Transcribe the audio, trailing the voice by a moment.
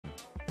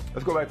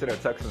Let's go back to that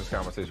Texans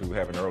conversation we were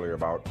having earlier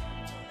about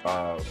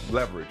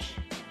leverage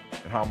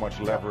and how much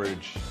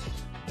leverage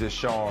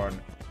Deshaun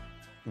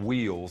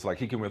wields. Like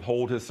he can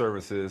withhold his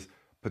services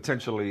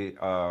potentially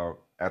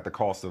at the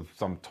cost of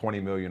some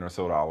 $20 million or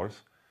so dollars.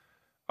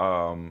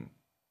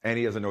 And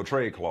he has a no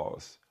trade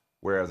clause,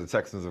 whereas the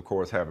Texans, of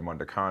course, have him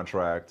under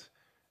contract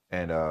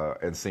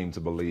and seem to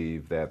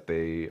believe that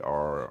they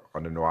are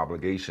under no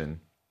obligation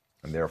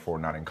and therefore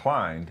not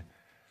inclined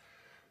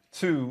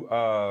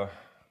to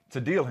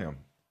deal him.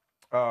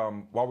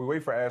 While we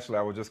wait for Ashley,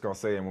 I was just going to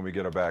say, and when we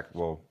get her back,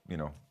 we'll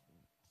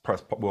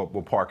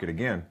park it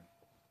again.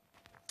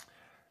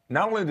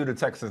 Not only do the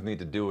Texans need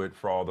to do it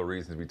for all the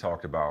reasons we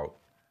talked about,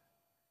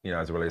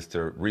 as it relates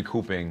to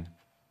recouping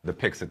the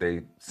picks that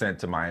they sent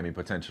to Miami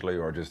potentially,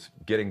 or just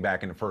getting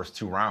back in the first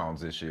 2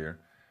 rounds this year,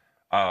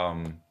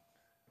 and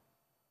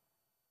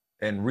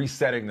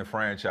resetting the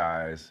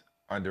franchise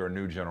under a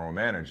new general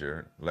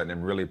manager, letting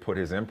him really put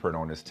his imprint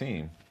on his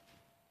team.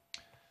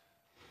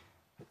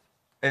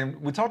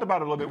 And we talked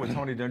about it a little bit with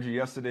Tony Dungy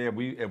yesterday, and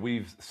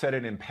we've said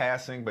it in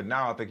passing, but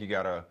now I think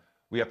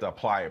we have to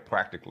apply it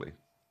practically.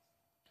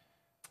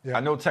 Yeah.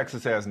 I know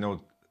Texas has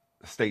no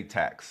state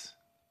tax.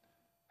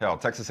 Hell,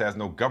 Texas has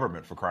no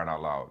government, for crying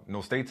out loud.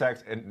 No state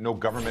tax and no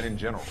government in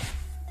general.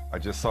 I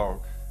just saw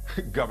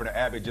Governor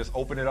Abbott just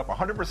open it up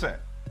 100%.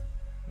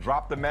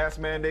 Drop the mask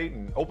mandate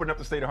and open up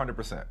the state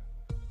 100%.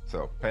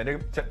 So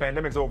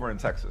pandemic's over in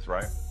Texas,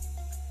 right?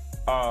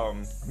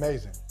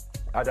 Amazing.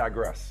 I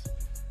digress.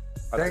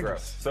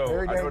 So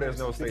I know there's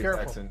no state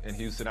tax in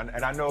Houston,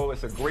 and I know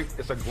it's a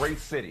great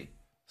city.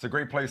 It's a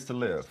great place to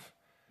live.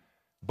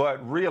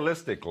 But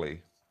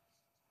realistically,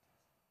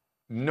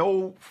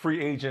 no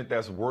free agent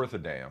that's worth a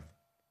damn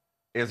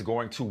is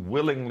going to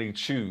willingly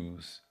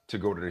choose to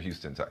go to the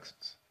Houston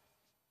Texans.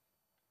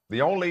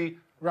 The only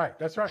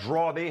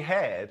draw they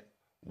had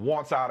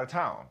wants out of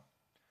town.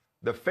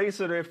 The face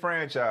of their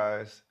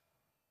franchise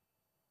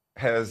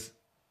has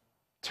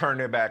turned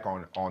their back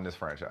on this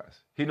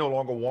franchise. He no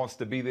longer wants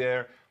to be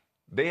there.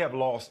 They have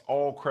lost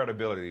all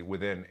credibility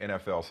within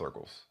NFL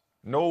circles.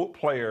 No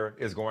player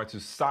is going to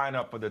sign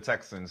up for the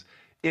Texans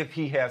if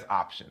he has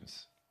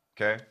options,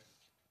 okay?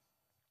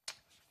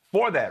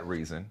 For that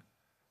reason,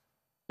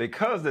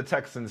 because the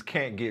Texans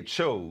can't get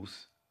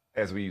chose,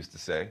 as we used to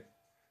say,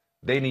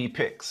 they need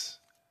picks.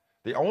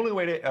 The only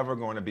way they're ever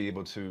going to be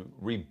able to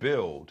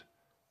rebuild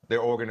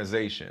their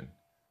organization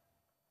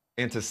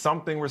into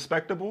something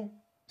respectable,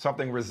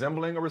 something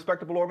resembling a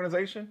respectable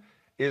organization,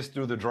 is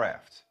through the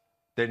draft.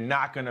 They're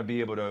not going to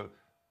be able to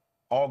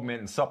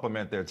augment and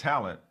supplement their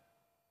talent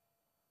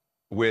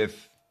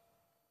with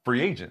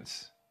free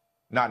agents.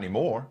 Not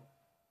anymore.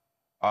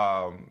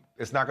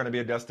 It's not going to be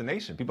a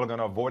destination. People are going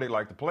to avoid it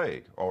like the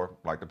plague or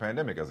like the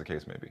pandemic, as the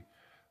case may be.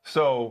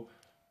 So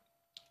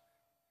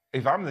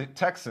if I'm the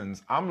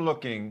Texans, I'm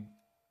looking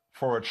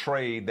for a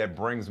trade that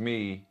brings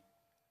me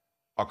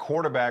a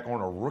quarterback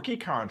on a rookie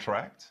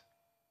contract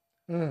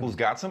who's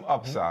got some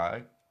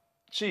upside.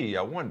 Gee,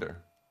 I wonder.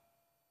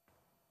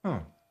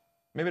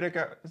 Maybe is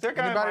there a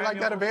guy anybody like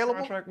that available?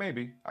 Contract?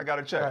 Maybe. I got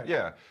to check. Right.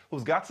 Yeah.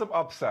 Who's got some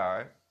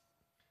upside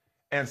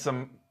and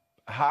some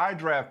high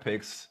draft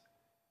picks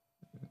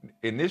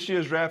in this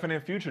year's draft and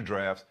in future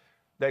drafts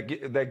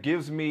that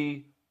gives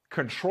me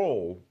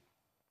control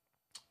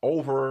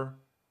over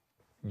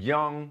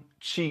young,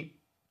 cheap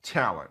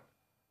talent.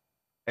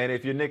 And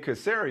if you're Nick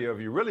Caserio, if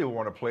you really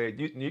want to play it,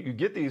 you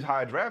get these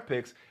high draft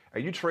picks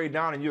and you trade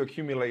down and you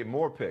accumulate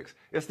more picks.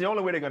 It's the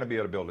only way they're going to be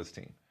able to build this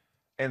team.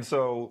 And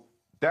so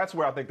that's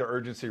where I think the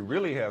urgency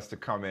really has to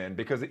come in,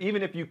 because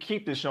even if you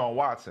keep Deshaun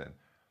Watson,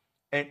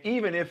 and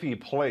even if he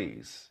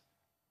plays,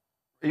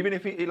 even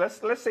if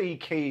let's say he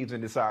caves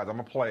and decides, I'm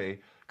gonna play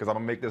because I'm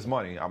gonna make this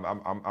money.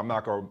 I'm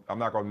not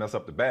gonna mess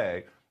up the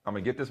bag. I'm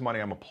gonna get this money.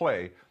 I'm gonna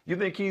play. You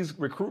think he's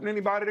recruiting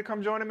anybody to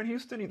come join him in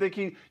Houston? You think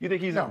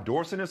he's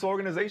endorsing this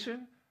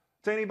organization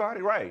to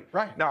anybody? Right.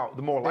 Now,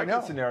 the more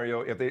likely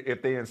scenario,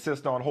 if they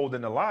insist on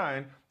holding the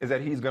line, is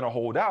that he's gonna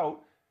hold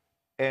out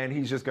and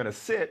he's just gonna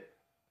sit.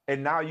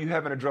 And now you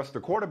haven't addressed the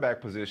quarterback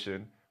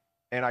position,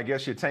 and I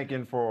guess you're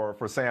tanking for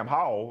Sam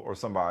Howell or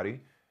somebody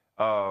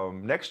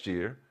next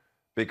year,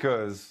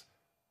 because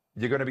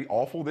you're going to be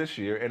awful this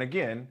year, and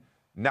again,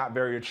 not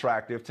very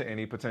attractive to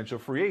any potential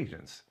free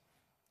agents.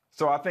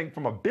 So I think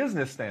from a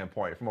business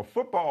standpoint, from a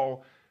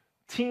football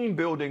team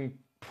building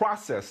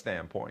process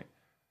standpoint,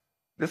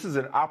 this is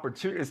an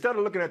opportunity. Instead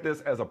of looking at this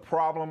as a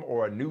problem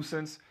or a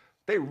nuisance,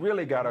 they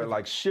really got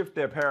to shift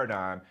their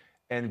paradigm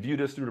and view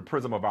this through the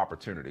prism of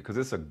opportunity, because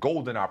it's a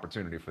golden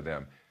opportunity for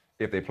them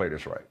if they play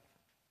this right.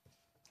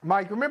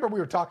 Mike, remember we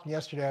were talking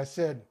yesterday, I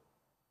said,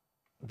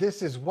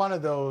 this is one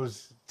of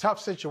those tough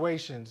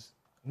situations,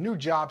 new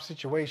job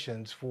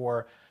situations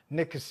for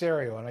Nick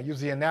Caserio. And I use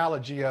the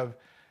analogy of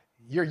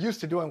you're used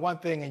to doing one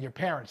thing in your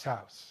parents'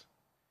 house.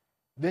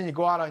 Then you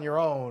go out on your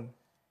own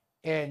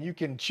and you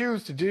can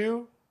choose to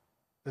do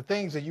the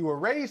things that you were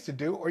raised to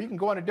do, or you can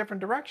go in a different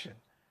direction.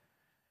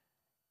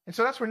 And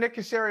so that's where Nick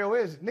Caserio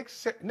is. Nick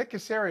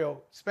Caserio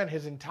spent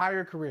his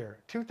entire career,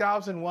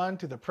 2001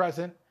 to the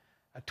present,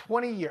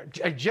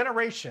 a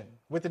generation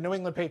with the New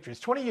England Patriots,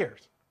 20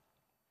 years.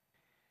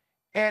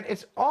 And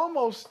it's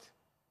almost,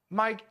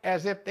 Mike,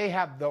 as if they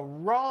have the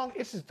wrong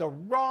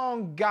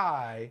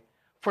guy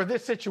for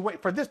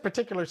this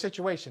particular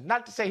situation.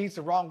 Not to say he's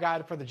the wrong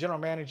guy for the general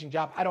managing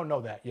job. I don't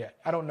know that yet.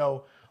 I don't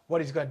know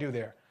what he's going to do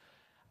there.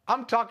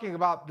 I'm talking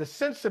about the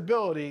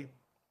sensibility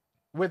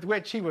with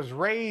which he was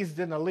raised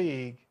in the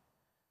league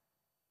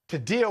to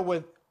deal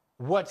with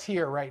what's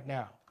here right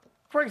now.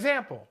 For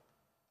example,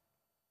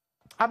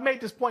 I've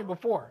made this point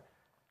before.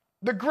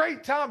 The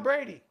great Tom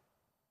Brady.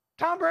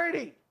 Tom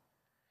Brady.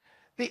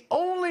 The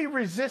only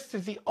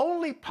resistance, the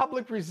only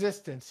public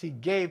resistance he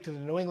gave to the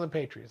New England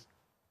Patriots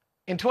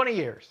in 20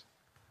 years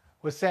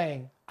was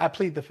saying, I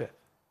plead the fifth.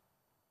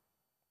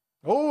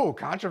 Oh,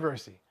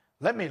 controversy.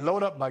 Let me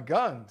load up my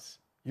guns.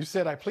 You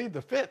said I plead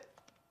the fifth,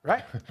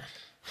 right?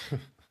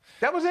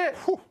 That was it.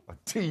 Whew, a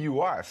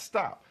TUI,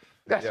 stop.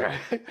 That's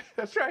right.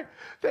 That's right.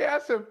 They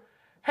asked him,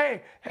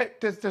 hey,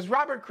 does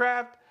Robert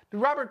Kraft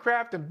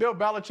and Bill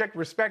Belichick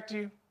respect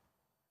you?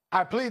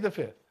 I plead the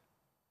fifth.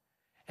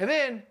 And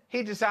then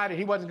he decided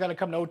he wasn't going to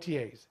come to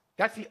OTAs.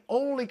 That's the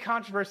only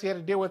controversy he had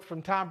to deal with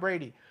from Tom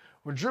Brady.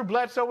 When Drew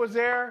Bledsoe was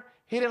there,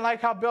 he didn't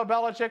like how Bill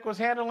Belichick was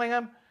handling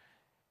him.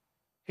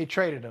 He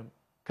traded him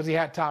because he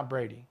had Tom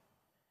Brady.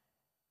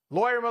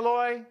 Lawyer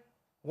Malloy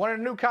wanted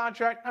a new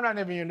contract. I'm not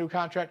giving you a new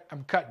contract.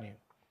 I'm cutting you.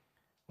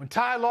 When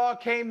Ty Law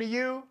came to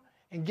you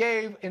and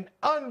gave an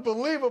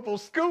unbelievable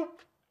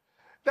scoop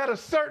that a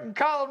certain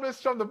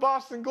columnist from the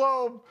Boston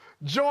Globe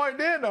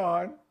joined in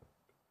on,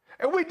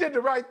 and we did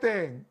the right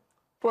thing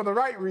for the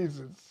right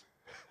reasons.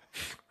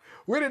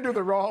 We didn't do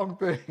the wrong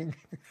thing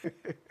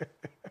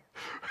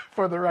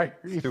for the right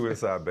reasons. Too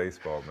inside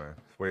baseball, man.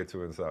 It's way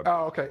too inside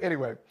baseball. Oh, okay.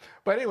 Anyway,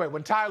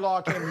 when Ty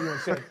Law came to you and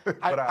said,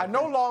 I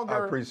no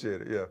longer... I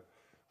appreciate it, yeah.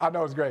 I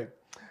know, it's great.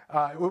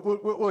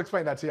 We'll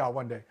explain that to y'all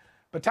one day.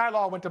 But Ty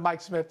Law went to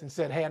Mike Smith and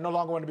said, hey, I no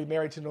longer want to be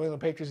married to the New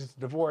England Patriots. It's a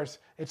divorce.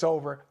 It's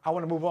over. I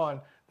want to move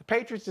on. The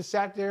Patriots just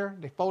sat there.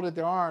 They folded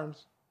their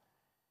arms.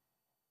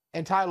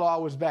 And Ty Law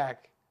was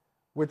back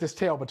with his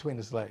tail between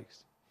his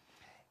legs.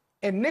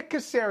 And Nick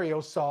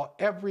Caserio saw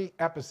every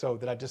episode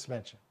that I just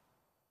mentioned.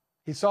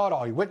 He saw it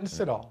all. He witnessed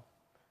it all.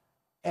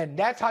 And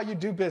that's how you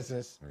do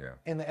business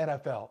in the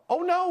NFL. Oh,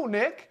 no,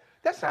 Nick.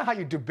 That's not how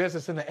you do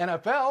business in the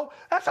NFL.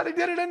 That's how they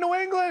did it in New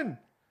England.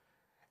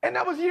 And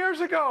that was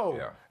years ago.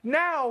 Yeah.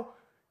 Now,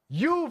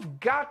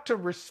 you've got to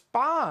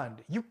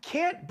respond. You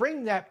can't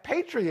bring that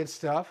Patriot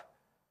stuff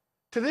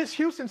to this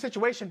Houston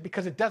situation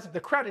because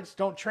the credits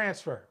don't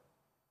transfer.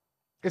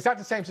 It's not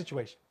the same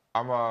situation.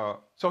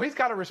 So he's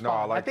got to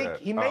respond. No, I think that.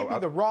 He may be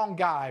the wrong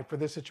guy for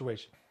this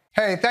situation.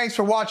 Hey, thanks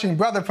for watching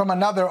Brother from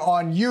Another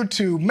on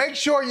YouTube. Make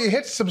sure you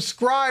hit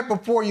subscribe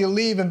before you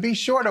leave, and be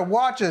sure to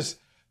watch us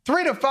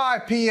 3 to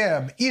 5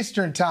 p.m.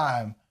 Eastern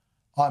Time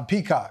on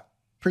Peacock.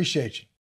 Appreciate you.